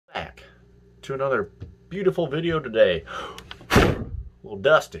to another beautiful video today. A little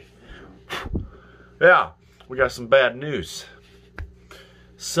dusty. Yeah, we got some bad news.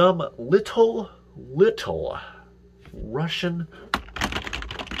 Some little Russian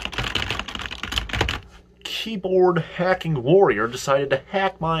keyboard hacking warrior decided to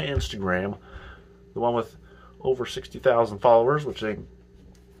hack my Instagram, the one with over 60,000 followers, which ain't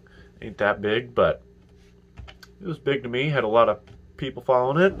that big, but it was big to me. Had a lot of people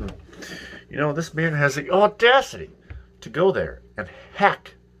following it, and you know, this man has the audacity to go there and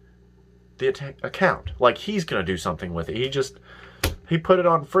hack the account like he's gonna do something with it. He put it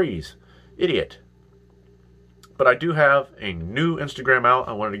on freeze. Idiot. But I do have a new Instagram out.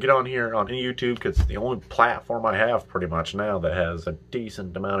 I wanted to get on here on YouTube because it's the only platform I have pretty much now that has a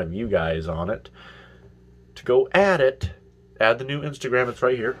decent amount of you guys on it. To go add the new Instagram. It's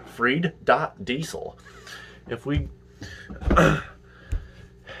right here, freed.diesel. If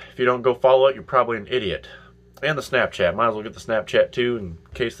you don't go follow it, you're probably an idiot. And the Snapchat. Might as well get the Snapchat too in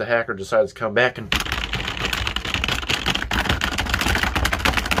case the hacker decides to come back and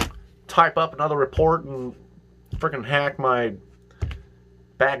type up another report and freaking hack my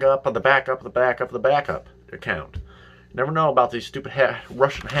backup of the backup of the backup of the backup account. You never know about these stupid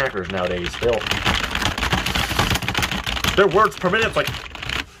Russian hackers nowadays. Their words per minute is like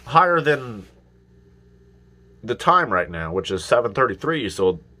higher than the time right now, which is 7:33.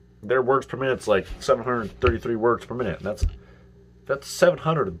 So their words per minute is like 733 words per minute. And that's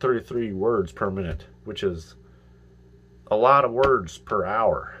 733 words per minute, which is a lot of words per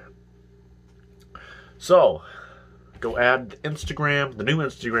hour. So go add the Instagram, the new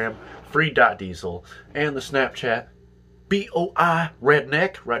Instagram, free.diesel, and the Snapchat,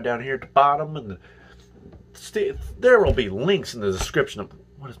 Boiredneck, right down here at the bottom. And there will be links in the description of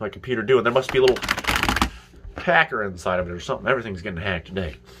what is my computer doing. There must be a little hacker inside of it or something. Everything's getting hacked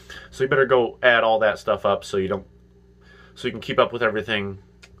today. So you better go add all that stuff up so you can keep up with everything.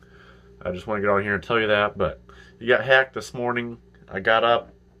 I just want to get on here and tell you that, but you got hacked this morning. I got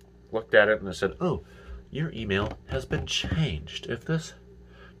up, looked at it, and I said, oh, your email has been changed. If this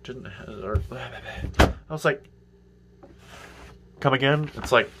didn't, I was like, come again?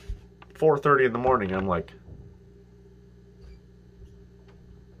 It's like 4:30 in the morning. I'm like,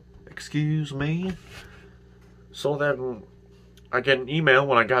 excuse me? So then I get an email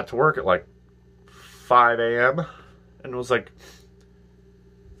when I got to work at like 5 a.m. and it was like,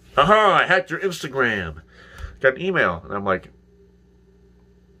 aha, I hacked your Instagram. Got an email, and I'm like,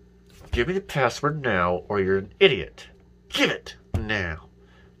 give me the password now or you're an idiot. Give it now.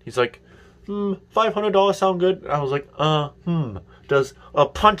 He's like, $500 sound good? I was like, does a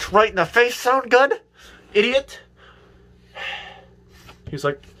punch right in the face sound good? Idiot. He's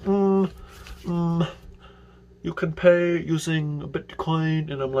like, you can pay using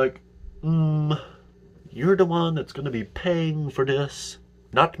Bitcoin. And I'm like, you're the one that's going to be paying for this.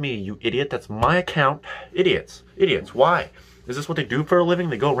 Not me, you idiot. That's my account. Idiots. Idiots. Why? Is this what they do for a living?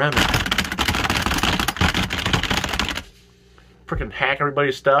 They go around and freaking hack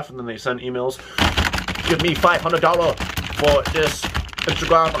everybody's stuff, and then they send emails. Give me $500 for this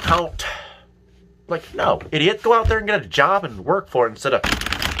Instagram account. Like, no, idiot. Go out there and get a job and work for it instead of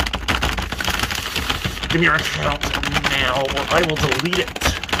give me your account now or I will delete it.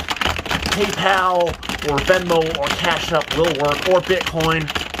 PayPal or Venmo or Cash App will work, or Bitcoin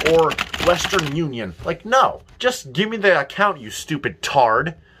or Western Union. Like, no. Just give me the account, you stupid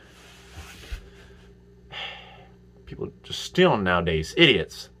tard. People are just stealing nowadays.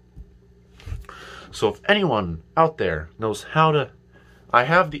 Idiots. So if anyone out there knows how to... I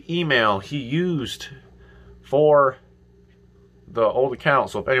have the email he used for the old account.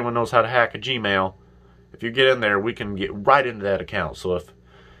 So if anyone knows how to hack a Gmail, if you get in there, we can get right into that account. So if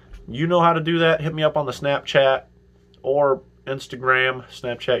you know how to do that, hit me up on the Snapchat or Instagram.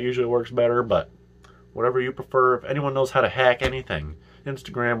 Snapchat usually works better, but whatever you prefer. If anyone knows how to hack anything,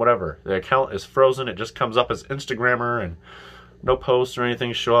 Instagram, whatever, the account is frozen. It just comes up as Instagrammer and no posts or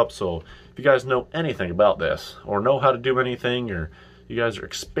anything show up. So if you guys know anything about this or know how to do anything, or you guys are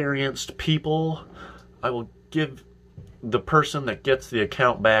experienced people, I will give the person that gets the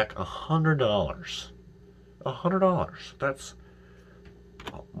account back $100. $100. That's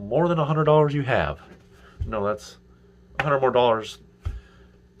more than $100 you have. No, that's $100 more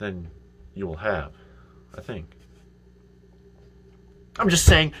than you will have, I think. I'm just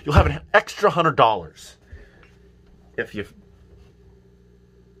saying you'll have an extra $100 if you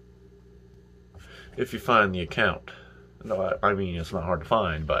find the account. No, I mean, it's not hard to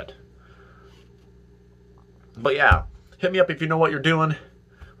find, but yeah, hit me up if you know what you're doing.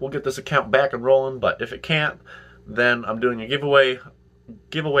 We'll get this account back and rolling, but if it can't, then I'm doing a giveaway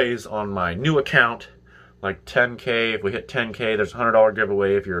giveaways on my new account, like 10K. If we hit 10K, there's a $100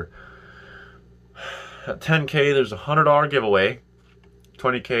 giveaway. If you're at 10K, there's a $100 giveaway.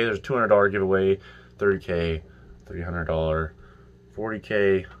 20K, there's a $200 giveaway. 30K, $300.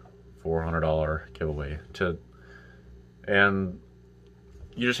 40K, $400 giveaway. And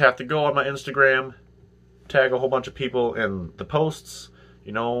you just have to go on my Instagram, tag a whole bunch of people in the posts.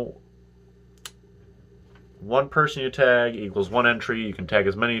 You know, one person you tag equals one entry. You can tag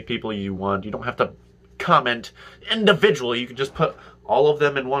as many people you want. You don't have to comment individually. You can just put all of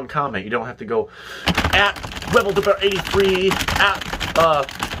them in one comment. You don't have to go at RebelDipper83,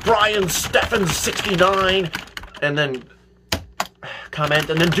 at Brian Steffens 69, and then comment,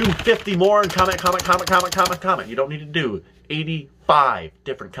 and then do 50 more and comment. You don't need to do 85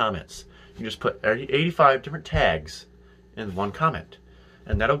 different comments. You just put 85 different tags in one comment,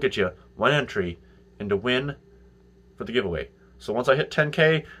 and that'll get you one entry into win for the giveaway. So once I hit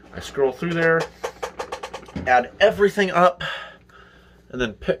 10K, I scroll through there, add everything up, and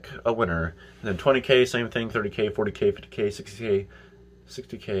then pick a winner. And then 20K, same thing, 30K, 40K, 50K, 60K,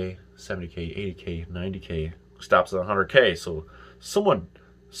 60K, 70K, 80K, 90K, stops at 100K. So some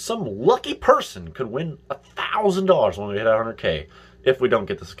lucky person could win $1,000 when we hit 100K if we don't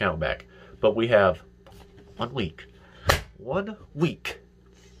get this account back. But we have 1 week. 1 week.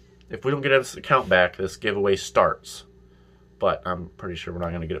 If we don't get this account back, this giveaway starts. But I'm pretty sure we're not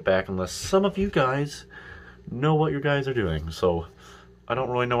going to get it back unless some of you guys know what you guys are doing. So I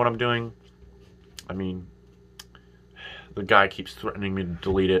don't really know what I'm doing. I mean, the guy keeps threatening me to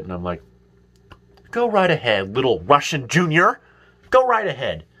delete it, and I'm like, go right ahead, little Russian Junior. Go right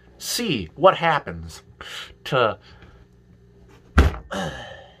ahead. See what happens to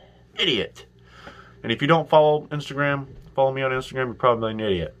idiot. And if you don't follow me on Instagram, you're probably an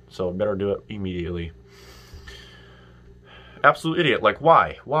idiot. So better do it immediately. Absolute idiot. Like,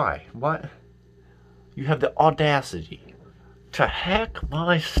 why? Why? What? You have the audacity to hack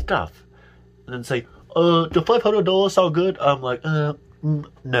my stuff and then say, the $500 sound good? I'm like,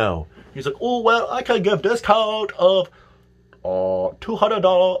 no. He's like, oh, well, I can give discount of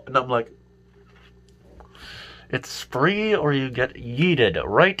 $200. And I'm like, it's free or you get yeeted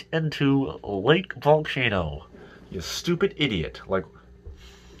right into Lake Volcano. You stupid idiot. Like,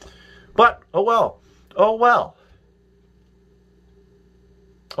 but, oh well. Oh well.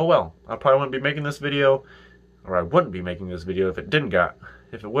 Oh well. I probably wouldn't be making this video, or I wouldn't be making this video if it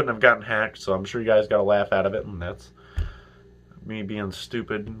wouldn't have gotten hacked. So I'm sure you guys got a laugh out of it, and that's me being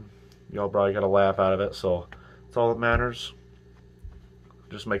stupid. Y'all probably got a laugh out of it, so that's all that matters.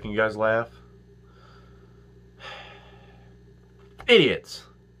 Just making you guys laugh. Idiots.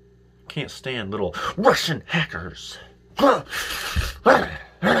 Can't stand little Russian hackers. So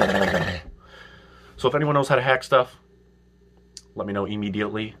if anyone knows how to hack stuff, let me know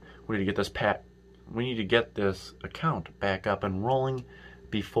immediately. We need to get this account back up and rolling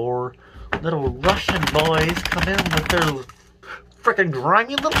before little Russian boys come in with their frickin'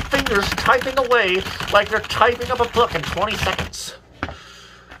 grimy little fingers typing away like they're typing up a book in 20 seconds.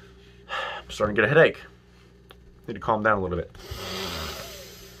 I'm starting to get a headache. Need to calm down a little bit.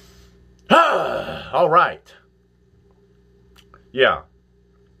 All right. Yeah.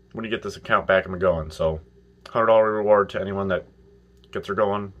 When you get this account back and going, so $100 reward to anyone that gets her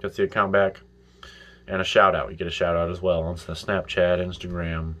going, gets the account back, and a shout out. You get a shout out as well on the Snapchat,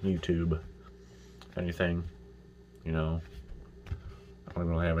 Instagram, YouTube, anything. You know, I don't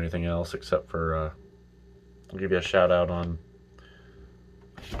really have anything else except for I'll give you a shout out on.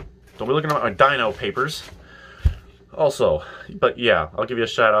 Don't be looking at my dino papers. Also, but yeah, I'll give you a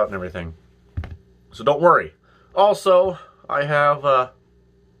shout out and everything. So don't worry. Also, I have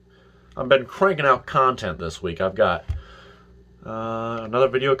I've been cranking out content this week. I've got another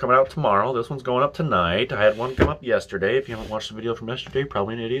video coming out tomorrow. This one's going up tonight. I had one come up yesterday. If you haven't watched the video from yesterday, you're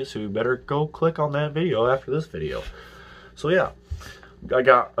probably an idiot, so you better go click on that video after this video. So yeah, I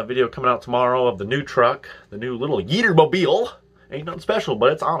got a video coming out tomorrow of the new truck, the new little Yeetermobile. Ain't nothing special,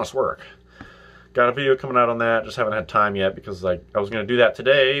 but it's honest work. Got a video coming out on that. Just haven't had time yet because I was going to do that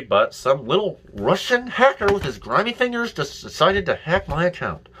today, but some little Russian hacker with his grimy fingers just decided to hack my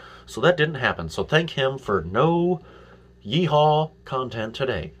account. So that didn't happen. So thank him for no yeehaw content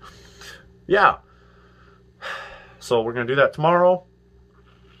today. Yeah. So we're going to do that tomorrow.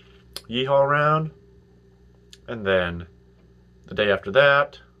 Yeehaw around. And then the day after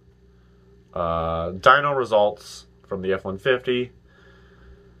that, dyno results from the F-150.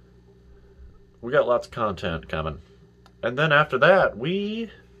 We got lots of content coming. And then after that,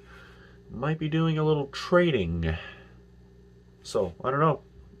 we might be doing a little trading. So, I don't know.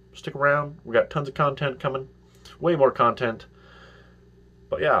 Stick around. We got tons of content coming. Way more content.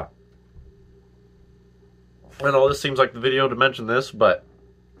 But yeah. I know this seems like the video to mention this, but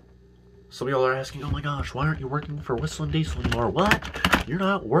some of y'all are asking, oh my gosh, why aren't you working for Whistling Diesel anymore? What? You're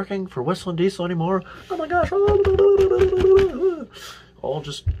not working for Whistling Diesel anymore? Oh my gosh. All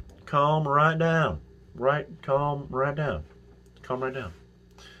just calm right down. Calm right down. Calm right down.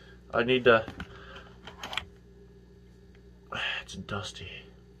 I need to... It's dusty.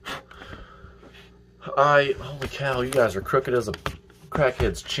 Holy cow, you guys are crooked as a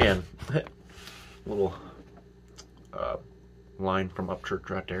crackhead's chin. Little line from Upchurch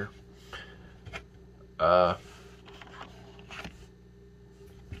right there.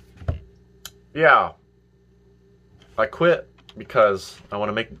 Yeah, I quit because I want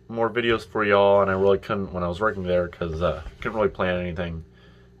to make more videos for y'all, and I really couldn't when I was working there because I couldn't really plan anything,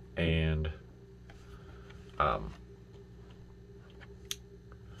 and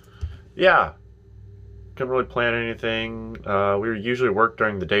yeah, couldn't really plan anything. We were usually work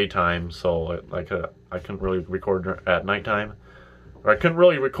during the daytime, so I couldn't really record at nighttime, or I couldn't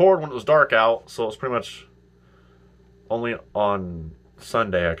really record when it was dark out, so it's pretty much only on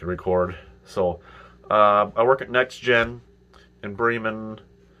Sunday I could record. So I work at Next Gen in Bremen.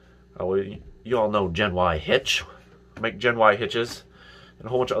 You all know Gen Y Hitch. I make Gen Y hitches and a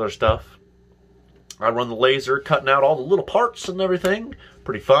whole bunch of other stuff. I run the laser, cutting out all the little parts and everything.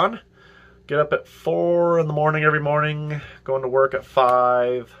 Pretty fun. Get up at 4 in the morning every morning. Going to work at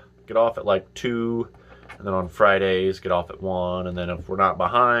 5. Get off at like 2. And then on Fridays, get off at 1. And then if we're not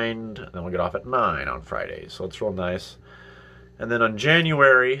behind, then we get off at 9 on Fridays. So it's real nice. And then on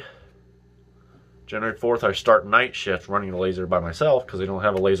January 4th, I start night shift running the laser by myself because they don't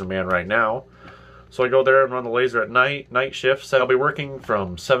have a laser man right now. So I go there and run the laser at night shift. So I'll be working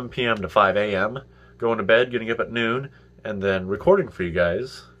from 7 p.m. to 5 a.m., going to bed, getting up at noon, and then recording for you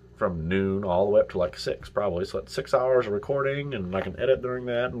guys from noon all the way up to like 6 probably. So it's 6 hours of recording, and I can edit during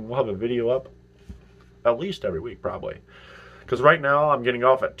that, and we'll have a video up at least every week probably. Because right now I'm getting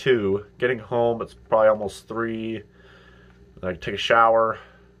off at 2, getting home, it's probably almost 3. I take a shower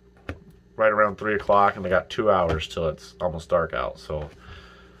right around 3 o'clock, and I got 2 hours till it's almost dark out. So,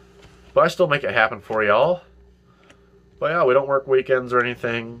 but I still make it happen for y'all. But yeah, we don't work weekends or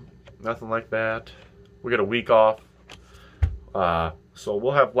anything, nothing like that. We get a week off, so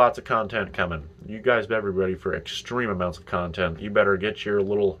we'll have lots of content coming. You guys better be ready for extreme amounts of content. You better get your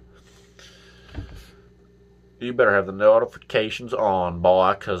little, you better have the notifications on,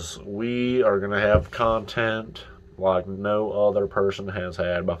 boy, because we are gonna have content like no other person has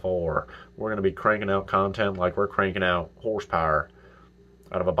had before. We're going to be cranking out content like we're cranking out horsepower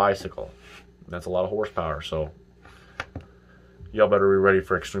out of a bicycle. That's a lot of horsepower, so y'all better be ready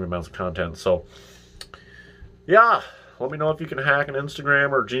for extreme amounts of content. So yeah, let me know if you can hack an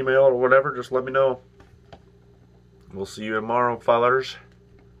Instagram or Gmail or whatever. Just let me know. We'll see you tomorrow, fellers.